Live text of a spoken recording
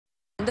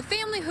The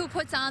family who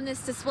puts on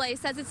this display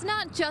says it's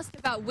not just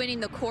about winning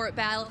the court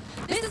battle.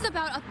 This is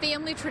about a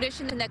family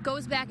tradition that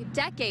goes back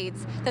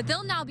decades that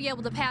they'll now be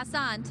able to pass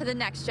on to the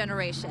next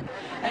generation.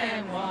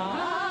 And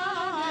wonders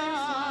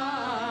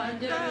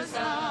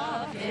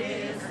of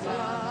his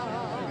love.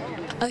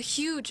 A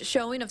huge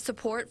showing of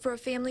support for a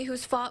family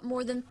who's fought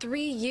more than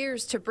 3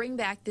 years to bring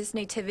back this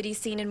nativity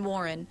scene in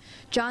Warren.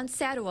 John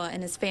Sadowa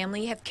and his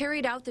family have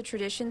carried out the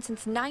tradition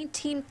since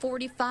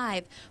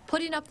 1945,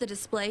 putting up the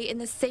display in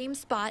the same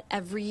spot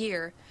every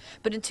year.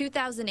 But in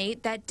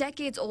 2008, that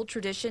decades-old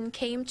tradition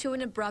came to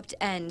an abrupt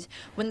end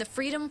when the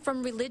Freedom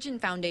from Religion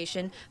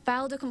Foundation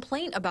filed a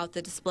complaint about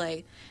the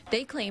display.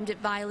 They claimed it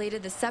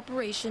violated the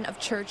separation of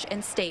church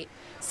and state.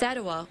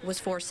 Sadowa was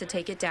forced to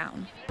take it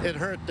down. It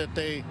hurt that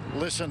they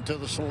listened to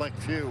the select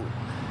few,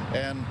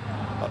 and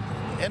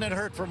it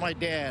hurt for my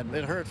dad.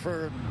 It hurt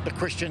for the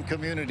Christian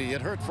community.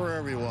 It hurt for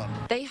everyone.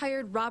 They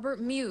hired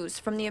Robert Muse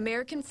from the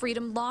American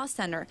Freedom Law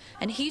Center,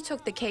 and he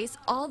took the case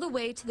all the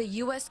way to the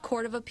U.S.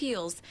 Court of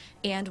Appeals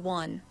and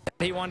won.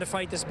 He wanted to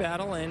fight this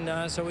battle,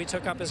 and so we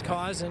took up his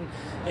cause, and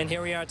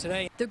here we are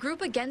today. The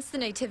group against the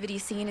nativity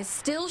scene is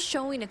still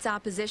showing its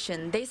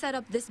opposition. They set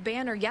up this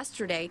banner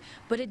yesterday,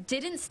 but it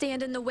didn't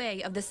stand in the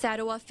way of the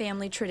Sadowa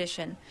family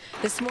tradition.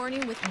 This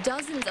morning, with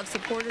dozens of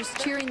supporters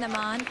cheering them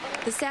on,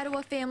 the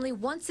Sadowa family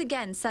once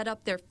again set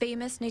up their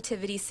famous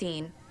nativity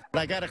scene.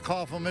 I got a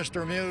call from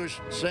Mr. Muse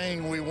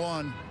saying we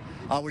won.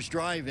 I was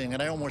driving,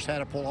 and I almost had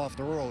to pull off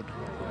the road.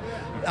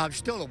 I'm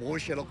still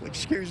emotional,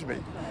 excuse me.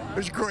 It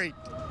was great,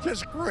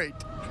 just great.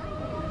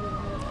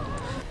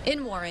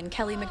 In Warren,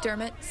 Kelly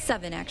McDermott,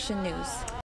 7 Action News.